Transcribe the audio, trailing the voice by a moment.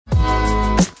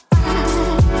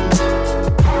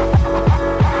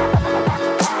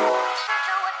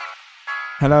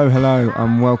Hello,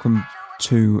 and welcome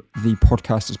to the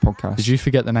Podcasters Podcast. Did you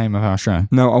forget the name of our show?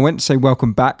 No, I went to say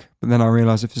welcome back, but then I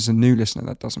realised if it's a new listener,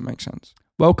 that doesn't make sense.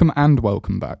 Welcome and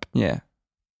welcome back. Yeah.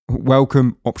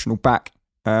 Welcome, optional back.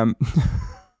 Anyway,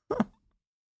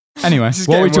 what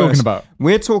are we talking about?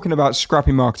 We're talking about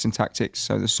scrappy marketing tactics,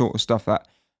 so the sort of stuff that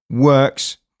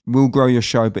works, will grow your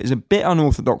show, but is a bit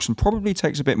unorthodox and probably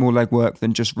takes a bit more legwork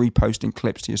than just reposting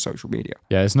clips to your social media.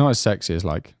 Yeah, it's not as sexy as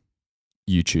like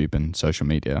YouTube and social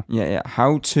media. Yeah.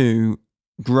 How to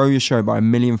grow your show by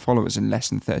 1 million followers in less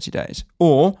than 30 days.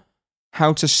 Or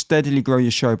how to steadily grow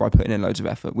your show by putting in loads of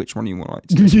effort. Which one do you want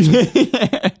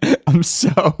to I'm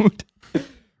sold.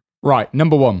 Right,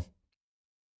 number 1.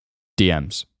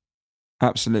 DMs.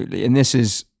 Absolutely. And this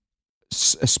is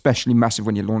especially massive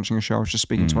when you're launching a show. I was just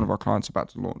speaking to one of our clients about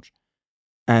to launch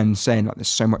and saying like there's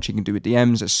so much you can do with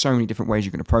DMs. There's so many different ways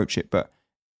you can approach it. But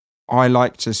I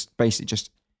like to basically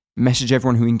just message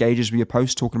everyone who engages with your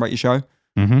post talking about your show.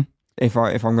 Mm-hmm. If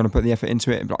I'm going to put the effort into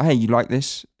it and be like, hey, you like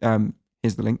this?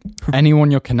 Here's the link.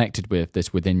 Anyone you're connected with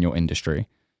that's within your industry.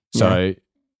 So,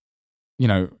 you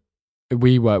know,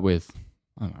 we work with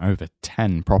over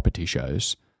 10 property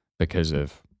shows because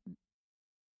of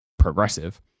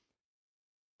Progressive.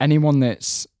 Anyone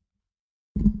that's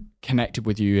connected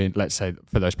with you, let's say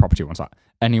for those property ones, like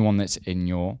anyone that's in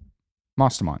your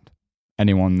mastermind,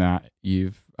 anyone that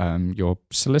you've, your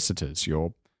solicitors,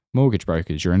 your mortgage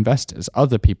brokers, your investors,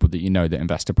 other people that you know that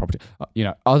invest in property,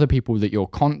 other people that you're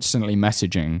constantly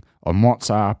messaging on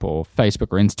WhatsApp or Facebook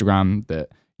or Instagram that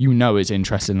you know is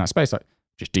interested in that space, like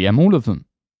just DM all of them.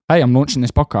 Hey, I'm launching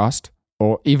this podcast.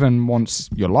 Or even once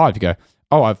you're live, you go,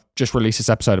 oh, I've just released this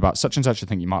episode about such and such. I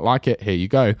think you might like it. Here you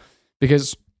go.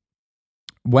 Because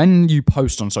when you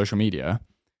post on social media,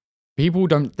 people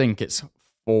don't think it's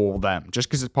for them. Just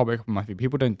because it's public on my feed,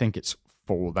 people don't think it's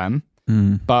for them.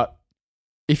 But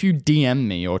if you DM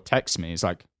me or text me, it's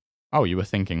like, oh, you were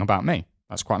thinking about me.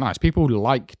 That's quite nice. People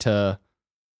like to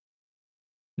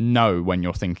know when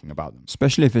you're thinking about them.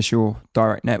 Especially if it's your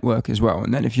direct network as well.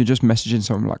 And then if you're just messaging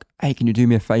someone like, hey, can you do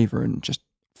me a favor and just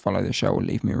follow the show or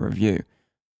leave me a review?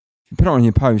 If you put it on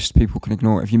your post, people can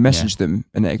ignore it. If you message them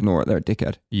and they ignore it, they're a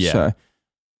dickhead. Yeah. So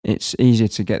it's easier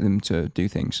to get them to do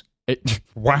things.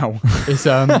 Wow. It's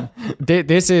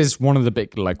this is one of the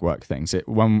big legwork things.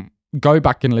 Go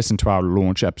back and listen to our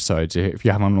launch episodes if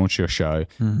you haven't launched your show.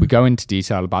 We go into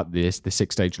detail about the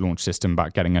 6-stage launch system,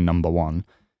 about getting a number 1.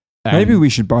 Maybe we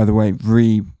should, by the way,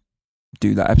 redo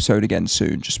that episode again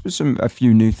soon, just with a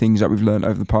few new things that we've learned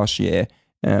over the past year.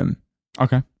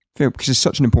 Okay. Because it's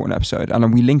such an important episode,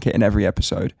 and we link it in every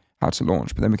episode, how to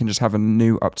launch, but then we can just have a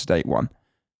new up-to-date one.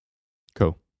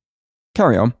 Cool.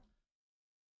 Carry on.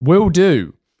 Will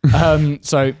do.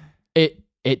 So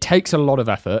it takes a lot of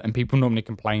effort, and people normally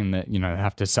complain that, they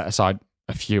have to set aside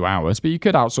a few hours, but you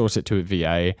could outsource it to a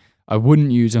VA. I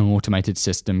wouldn't use an automated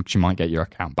system because you might get your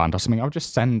account banned or something. I'll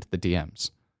just send the DMs.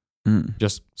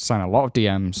 Just send a lot of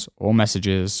DMs or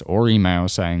messages or emails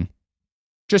saying,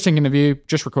 just thinking of you,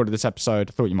 just recorded this episode,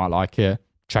 thought you might like it,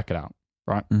 check it out,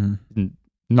 right?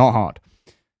 Not hard.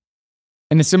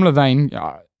 In a similar vein,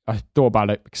 I thought about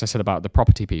it because I said about the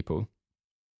property people.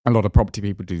 A lot of property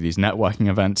people do these networking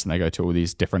events and they go to all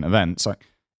these different events. Like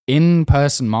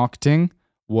in-person marketing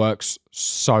works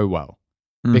so well.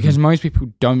 Because most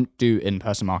people don't do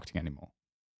in-person marketing anymore.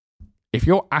 If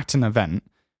you're at an event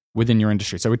within your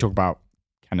industry, so we talk about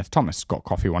Kenneth Thomas, Got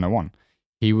Coffee 101.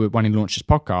 When he launched his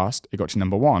podcast, it got to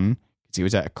number 1 because he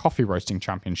was at a coffee roasting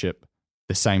championship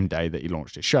the same day that he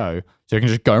launched his show. So you can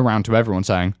just go around to everyone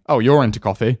saying, oh, you're into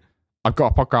coffee. I've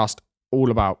got a podcast all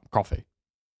about coffee.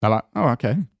 They're like, oh,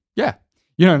 okay. Yeah.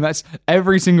 That's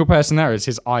every single person there is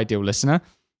his ideal listener.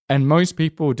 And most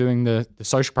people doing the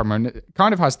social promo, it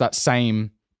kind of has that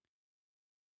same,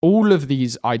 all of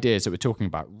these ideas that we're talking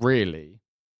about really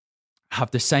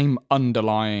have the same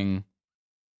underlying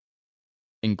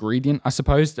ingredient, I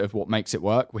suppose, of what makes it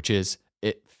work, which is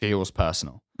it feels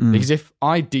personal. Because if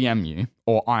I DM you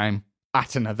or I'm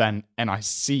at an event and I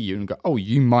see you and go, oh,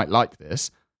 you might like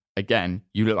this, again,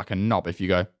 you look like a knob if you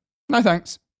go, no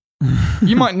thanks.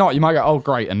 You might not. You might go, oh,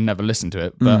 great, and never listen to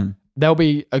it. But there'll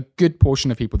be a good portion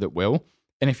of people that will.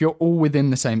 And if you're all within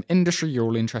the same industry, you're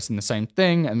all interested in the same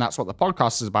thing, and that's what the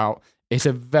podcast is about, it's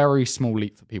a very small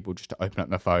leap for people just to open up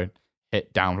their phone,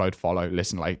 hit download, follow,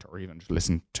 listen later, or even just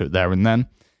listen to it there and then.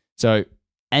 So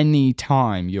any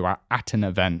time you're at an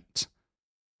event,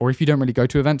 or if you don't really go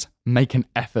to events, make an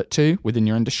effort to within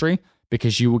your industry,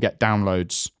 because you will get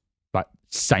downloads like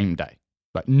same day,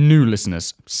 like new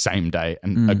listeners same day,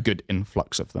 and a good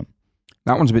influx of them.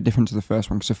 That one's a bit different to the first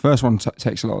one, because the first one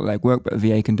takes a lot of legwork, but a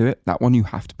VA can do it. That one you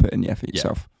have to put in the effort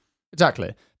yourself.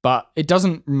 Exactly. But it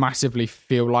doesn't massively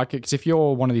feel like it, because if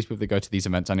you're one of these people that go to these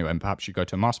events anyway, and perhaps you go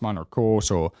to a mastermind or a course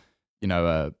or, you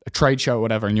know, a trade show or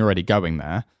whatever, and you're already going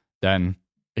there, then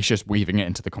it's just weaving it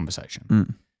into the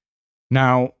conversation.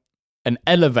 Now, an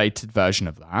elevated version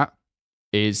of that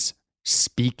is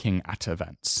speaking at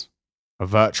events,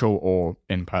 virtual or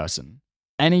in person.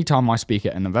 Anytime I speak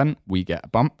at an event, we get a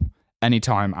bump.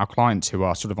 Anytime our clients who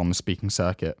are sort of on the speaking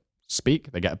circuit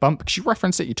speak, they get a bump because you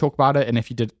reference it, you talk about it, and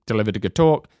if you delivered a good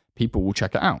talk, people will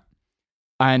check it out.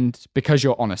 And because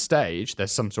you're on a stage,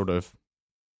 there's some sort of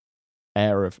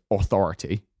air of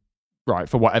authority, right,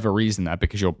 for whatever reason there,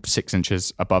 because you're 6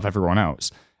 inches above everyone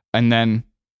else. And then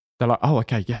they're like, oh,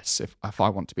 okay, yes, if I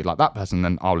want to be like that person,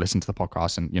 then I'll listen to the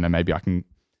podcast and, you know, maybe I can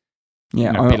be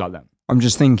like them. I'm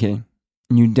just thinking,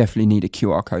 you definitely need a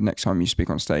QR code next time you speak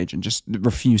on stage, and just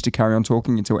refuse to carry on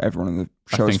talking until everyone in the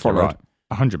show is followed. Right.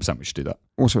 100% we should do that.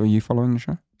 Also, are you following the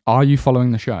show? Are you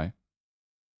following the show?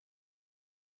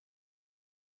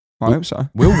 I hope so.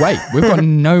 We'll wait. We've got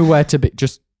nowhere to be.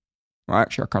 Just. Well,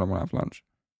 actually, I kind of want to have lunch.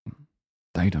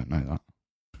 They don't know that.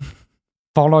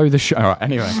 Follow the show. All right,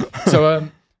 anyway. So,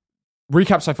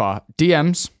 recap so far.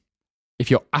 DMs, if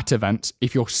you're at events,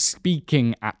 if you're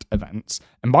speaking at events.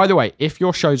 And by the way, if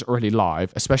your show's already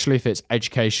live, especially if it's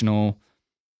educational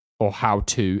or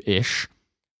how-to-ish,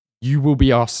 you will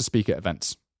be asked to speak at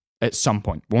events at some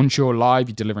point. Once you're live,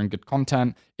 you're delivering good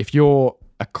content. If you're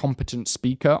a competent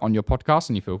speaker on your podcast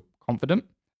and you feel confident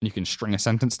and you can string a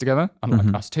sentence together,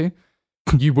 unlike us two,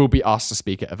 you will be asked to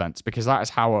speak at events, because that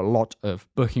is how a lot of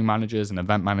booking managers and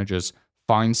event managers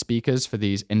find speakers for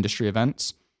these industry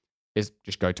events, is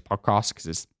just go to podcasts because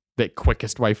it's the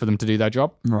quickest way for them to do their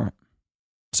job. Right.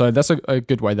 So that's a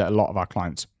good way that a lot of our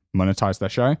clients monetize their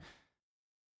show.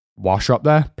 Whilst you're up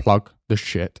there, plug the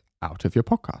shit out of your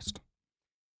podcast.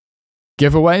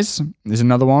 Giveaways is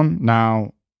another one.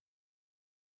 Now,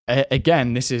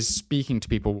 again, this is speaking to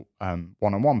people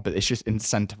one-on-one, but it's just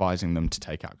incentivizing them to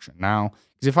take action. Now,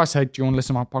 because if I say, do you want to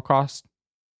listen to my podcast?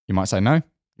 You might say no,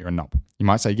 you're a knob. You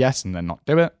might say yes and then not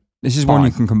do it. This is one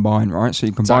you can combine, right? So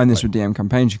you combine this with DM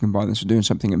campaigns, you combine this with doing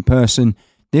something in person.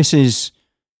 This is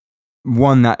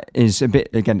one that is a bit,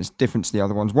 again, it's different to the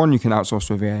other ones. One you can outsource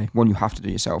to a VA, one you have to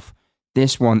do yourself.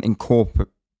 This one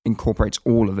incorporates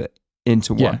all of it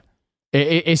into one.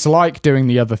 It's like doing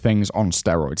the other things on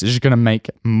steroids. It's just going to make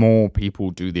more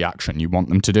people do the action you want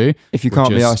them to do. If you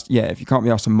can't be asked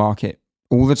to market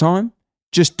all the time,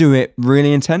 just do it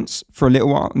really intense for a little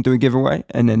while and do a giveaway,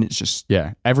 and then it's just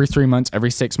every 3 months, every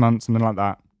 6 months, something like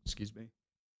that. Excuse me.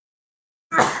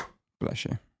 Bless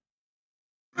you.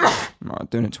 No,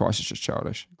 doing it twice is just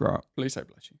childish. Grow up. Please say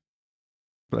bless you.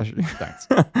 Bless you. Thanks.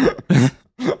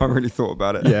 I really thought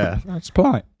about it. Yeah, that's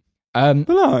polite.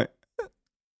 Polite.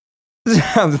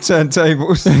 How the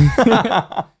turntables.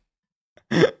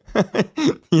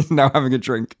 He's now having a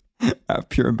drink out of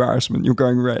pure embarrassment. You're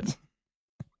going red.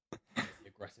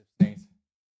 Aggressive sneeze.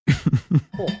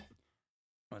 Oh.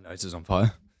 My nose is on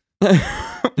fire.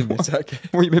 Give me a sec.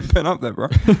 What you been putting up there, bro?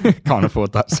 Can't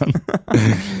afford that, son.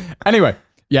 Anyway,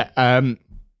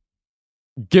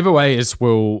 giveaways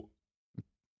will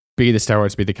be the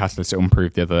steroids, be the catalyst. It will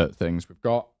improve the other things we've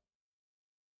got.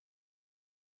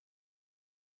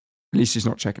 At least he's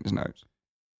not checking his notes.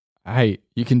 Hey,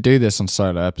 you can do this on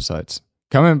solo episodes.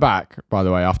 Coming back, by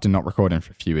the way, after not recording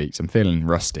for a few weeks, I'm feeling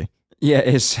rusty. Yeah,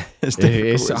 it's difficult.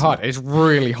 It's hot. It's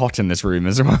really hot in this room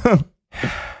as well.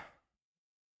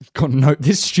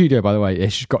 This studio, by the way,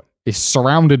 it's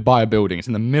surrounded by a building. It's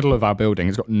in the middle of our building.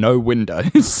 It's got no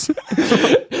windows.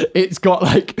 It's got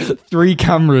like 3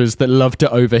 cameras that love to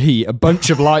overheat, a bunch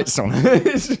of lights on it.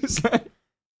 It's just like,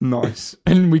 nice.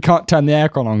 And we can't turn the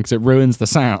aircon on because it ruins the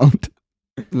sound.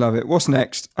 Love it. What's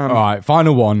next? All right,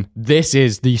 final one. This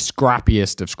is the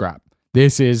scrappiest of scrap.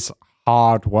 This is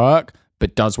hard work,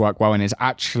 but does work well, and is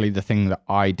actually the thing that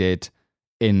I did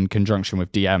in conjunction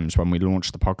with DMs when we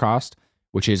launched the podcast,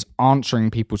 which is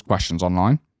answering people's questions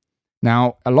online.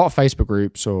 Now, a lot of Facebook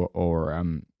groups or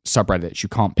subreddits, you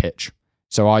can't pitch.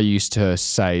 So I used to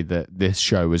say that this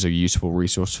show was a useful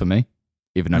resource for me,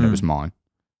 even though it was mine.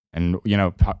 And, you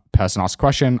know, person asks a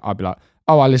question, I'd be like,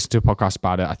 oh, I listened to a podcast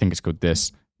about it. I think it's called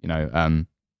this, you know.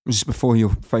 Was this before your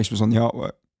face was on the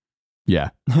artwork? Yeah.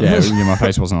 My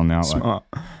face wasn't on the artwork.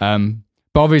 Smart.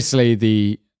 But obviously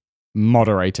the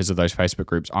moderators of those Facebook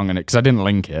groups, because I didn't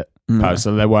link it.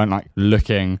 So they weren't like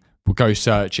looking, well, go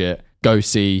search it, go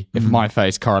see if my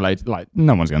face correlated. Like,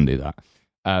 no one's going to do that.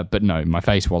 But no, my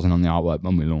face wasn't on the artwork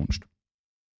when we launched.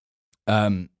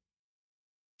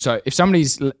 So if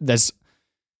there's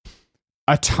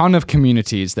a ton of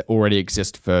communities that already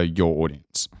exist for your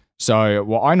audience. So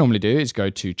what I normally do is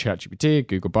go to ChatGPT,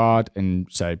 Google Bard, and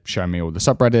say, show me all the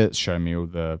subreddits, show me all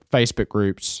the Facebook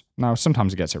groups. Now,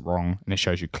 sometimes it gets it wrong and it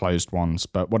shows you closed ones,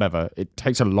 but whatever. It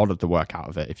takes a lot of the work out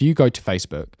of it. If you go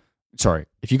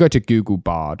to Google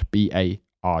Bard,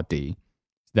 B-A-R-D,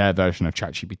 their version of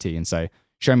ChatGPT, and say,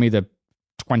 show me the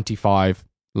 25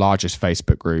 largest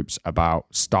Facebook groups about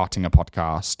starting a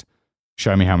podcast,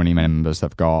 show me how many members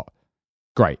they've got.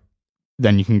 Great.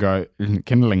 Then you can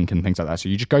link and things like that. So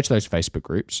you just go to those Facebook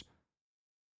groups,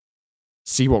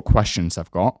 see what questions they've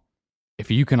got.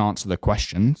 If you can answer the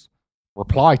questions,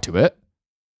 reply to it.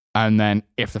 And then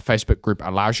if the Facebook group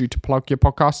allows you to plug your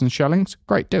podcast and share links,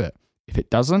 great, do it. If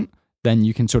it doesn't, then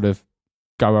you can sort of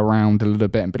go around a little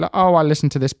bit and be like, oh, I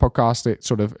listened to this podcast. It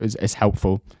sort of is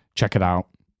helpful. Check it out.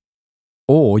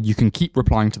 Or you can keep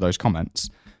replying to those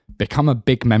comments. Become a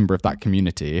big member of that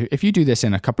community. If you do this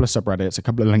in a couple of subreddits, a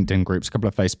couple of LinkedIn groups, a couple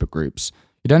of Facebook groups,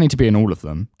 you don't need to be in all of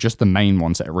them, just the main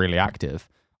ones that are really active.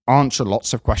 Answer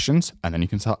lots of questions, and then you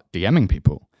can start DMing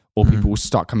people, or people will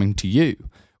start coming to you.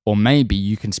 Or maybe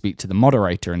you can speak to the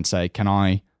moderator and say, can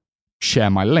I share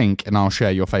my link and I'll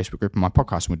share your Facebook group and my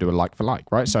podcast and we'll do a like for like,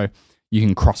 right? So you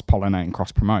can cross-pollinate and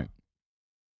cross-promote.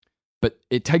 But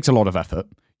it takes a lot of effort.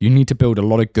 You need to build a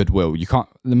lot of goodwill.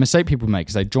 The mistake people make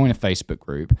is they join a Facebook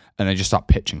group and they just start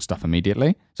pitching stuff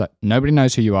immediately. It's like nobody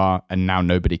knows who you are and now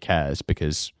nobody cares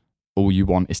because all you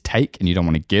want is take and you don't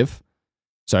want to give.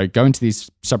 So go into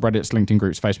these subreddits, LinkedIn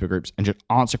groups, Facebook groups, and just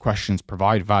answer questions,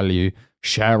 provide value,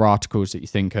 share articles that you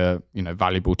think are,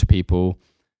 valuable to people,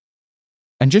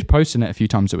 and just post in it a few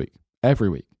times a week, every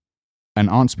week, and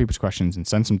answer people's questions and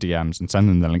send some DMs and send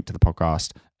them the link to the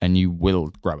podcast, and you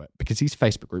will grow it because these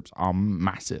Facebook groups are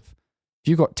massive. If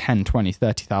you've got 10, 20,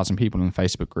 30,000 people in a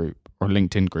Facebook group or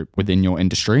LinkedIn group within your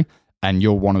industry, and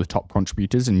you're one of the top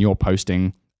contributors and you're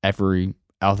posting every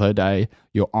other day,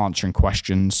 you're answering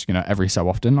questions, every so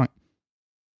often, like,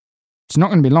 it's not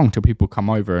going to be long till people come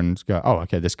over and go, oh,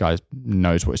 okay, this guy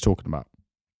knows what he's talking about.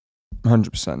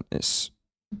 100%.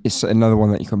 It's another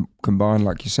one that you can combine,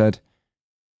 like you said.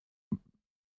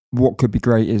 What could be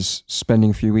great is spending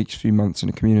a few weeks, few months in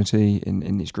a community,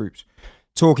 in these groups,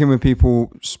 talking with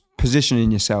people,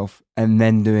 positioning yourself, and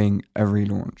then doing a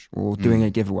relaunch or doing a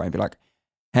giveaway. Be like,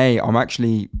 hey, I'm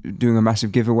actually doing a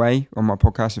massive giveaway on my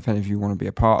podcast. If any of you want to be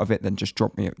a part of it, then just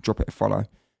drop it a follow.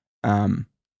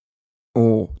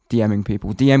 Or DMing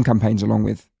people. DM campaigns along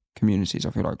with communities, I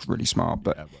feel like, is really smart.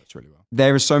 But it works really well.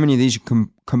 There are so many of these you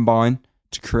can combine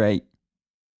to create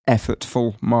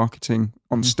effortful marketing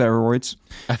on steroids.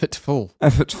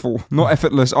 Effortful, not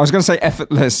effortless. I was going to say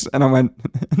effortless, and I went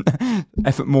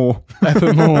effort more.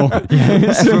 Effort more.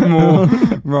 Yes. Effort more.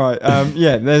 Right.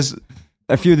 There's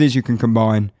a few of these you can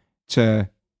combine to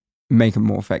make them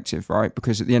more effective, right?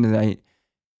 Because at the end of the day,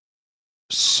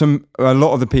 a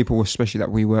lot of the people, especially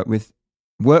that we work with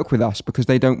us because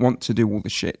they don't want to do all the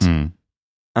shit.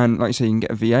 And like you say, you can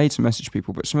get a VA to message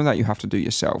people, but some of that you have to do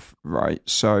yourself, right?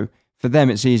 So for them,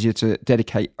 it's easier to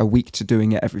dedicate a week to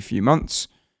doing it every few months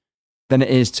than it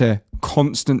is to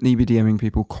constantly be DMing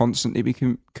people, constantly be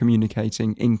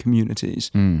communicating in communities.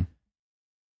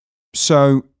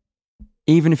 So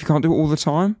even if you can't do it all the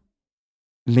time,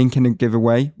 link in a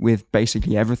giveaway with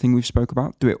basically everything we've spoke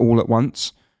about, do it all at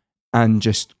once, and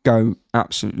just go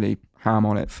absolutely ham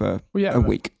on it for a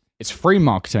week. It's free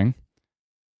marketing.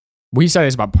 We say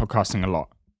this about podcasting a lot.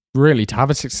 Really, to have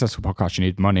a successful podcast, you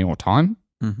need money or time.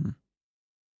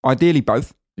 Ideally,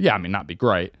 both. Yeah, I mean, that'd be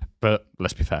great. But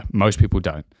let's be fair, most people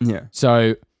don't. Yeah.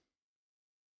 So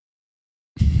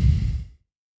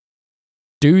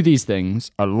do these things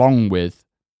along with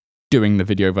doing the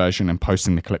video version and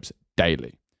posting the clips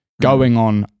daily. Going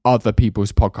on other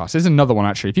people's podcasts. There's another one,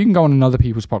 actually. If you can go on another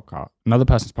person's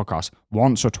podcast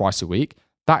once or twice a week,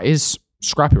 that is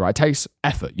Scrappy, right? It takes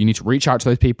effort. You need to reach out to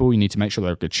those people. You need to make sure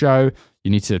they're a good show. You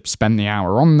need to spend the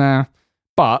hour on there.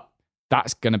 But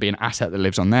that's going to be an asset that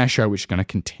lives on their show, which is going to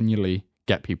continually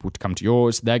get people to come to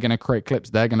yours. They're going to create clips.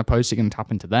 They're going to post it and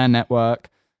tap into their network.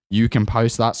 You can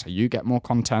post that so you get more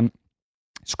content.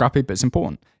 Scrappy, but it's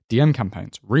important. DM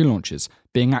campaigns, relaunches,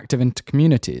 being active into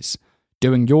communities,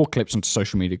 doing your clips onto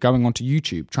social media, going onto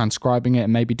YouTube, transcribing it,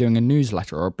 and maybe doing a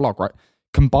newsletter or a blog, right?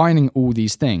 Combining all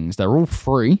these things, they're all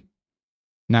free.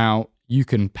 Now, you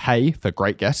can pay for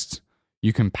great guests.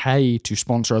 You can pay to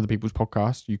sponsor other people's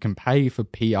podcasts. You can pay for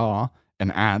PR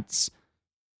and ads,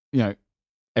 and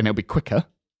it'll be quicker.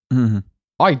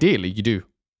 Ideally, you do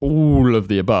all of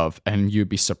the above, and you'd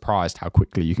be surprised how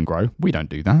quickly you can grow. We don't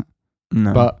do that.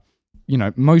 No. But,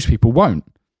 most people won't.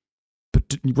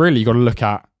 But really, you got to look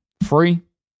at free,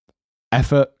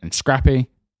 effort, and Scrappy.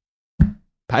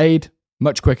 Paid,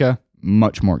 much quicker,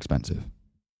 much more expensive.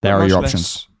 there But are your much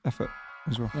options. less effort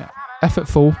as well. Yeah.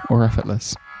 Effortful or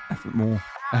effortless? Effort more.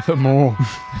 Effort more.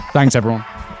 Thanks, everyone.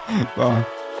 Bye.